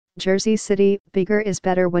Jersey City, bigger is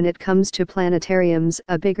better when it comes to planetariums,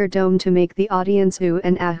 a bigger dome to make the audience ooh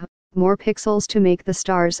and ah, more pixels to make the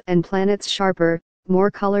stars and planets sharper,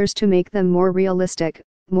 more colors to make them more realistic,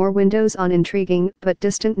 more windows on intriguing but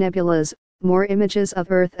distant nebulas, more images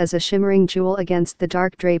of Earth as a shimmering jewel against the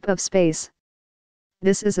dark drape of space.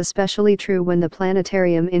 This is especially true when the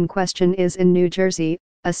planetarium in question is in New Jersey,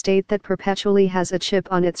 a state that perpetually has a chip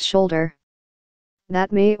on its shoulder.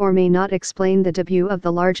 That may or may not explain the debut of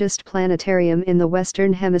the largest planetarium in the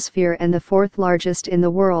Western Hemisphere and the fourth largest in the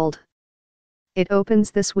world. It opens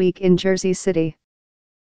this week in Jersey City.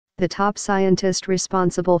 The top scientist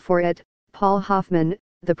responsible for it, Paul Hoffman,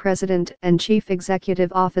 the president and chief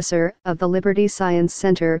executive officer of the Liberty Science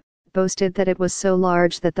Center, boasted that it was so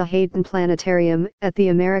large that the Hayden Planetarium at the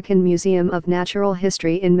American Museum of Natural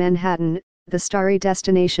History in Manhattan, the starry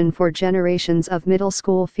destination for generations of middle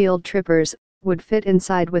school field trippers, would fit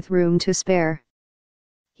inside with room to spare.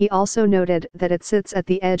 He also noted that it sits at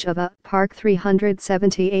the edge of a park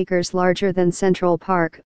 370 acres larger than Central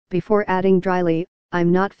Park, before adding dryly,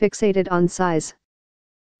 "I'm not fixated on size."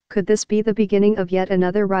 Could this be the beginning of yet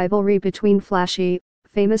another rivalry between flashy,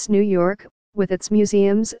 famous New York, with its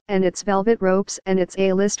museums and its velvet ropes and its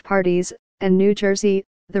A-list parties, and New Jersey,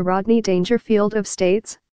 the Rodney Dangerfield of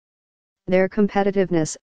states? Their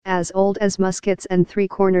competitiveness, as old as muskets and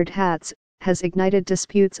three-cornered hats, has ignited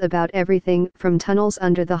disputes about everything from tunnels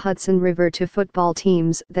under the Hudson River to football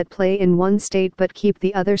teams that play in one state but keep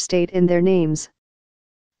the other state in their names.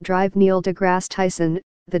 Drive Neil deGrasse Tyson,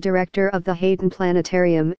 the director of the Hayden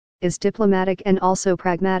Planetarium, is diplomatic and also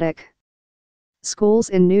pragmatic. Schools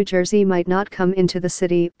in New Jersey might not come into the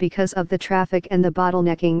city because of the traffic and the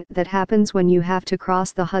bottlenecking that happens when you have to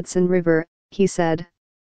cross the Hudson River, he said.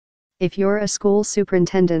 If you're a school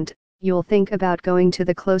superintendent, you'll think about going to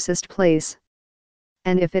the closest place.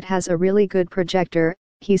 And if it has a really good projector,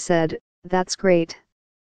 he said, that's great.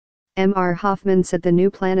 Mr. Hoffman said the new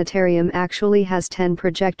planetarium actually has 10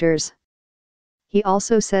 projectors. He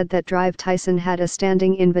also said that Drive Tyson had a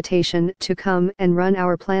standing invitation to come and run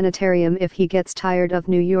our planetarium if he gets tired of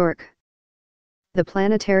New York. The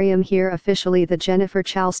planetarium here, officially the Jennifer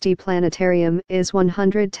Chalsty Planetarium, is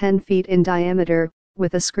 110 feet in diameter,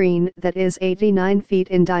 with a screen that is 89 feet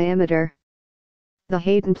in diameter. The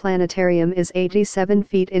Hayden Planetarium is 87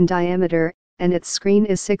 feet in diameter, and its screen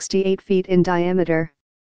is 68 feet in diameter.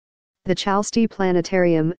 The Chalsty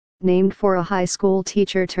Planetarium, named for a high school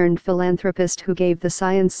teacher turned philanthropist who gave the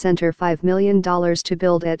Science Center $5 million to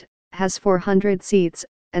build it, has 400 seats,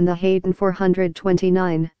 and the Hayden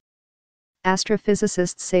 429.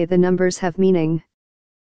 Astrophysicists say the numbers have meaning.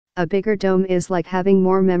 A bigger dome is like having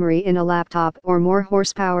more memory in a laptop or more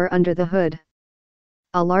horsepower under the hood.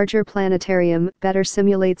 A larger planetarium better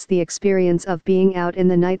simulates the experience of being out in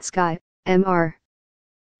the night sky, Mr.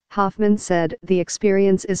 Hoffman said. The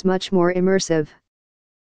experience is much more immersive.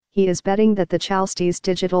 He is betting that the Chalsty's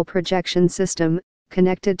digital projection system,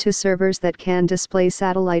 connected to servers that can display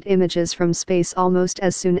satellite images from space almost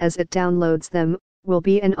as soon as it downloads them, will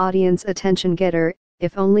be an audience attention getter,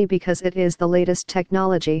 if only because it is the latest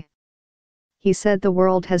technology. He said the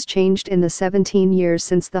world has changed in the 17 years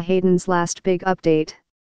since the Hayden's last big update.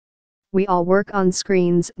 We all work on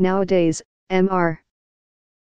screens nowadays, Mr.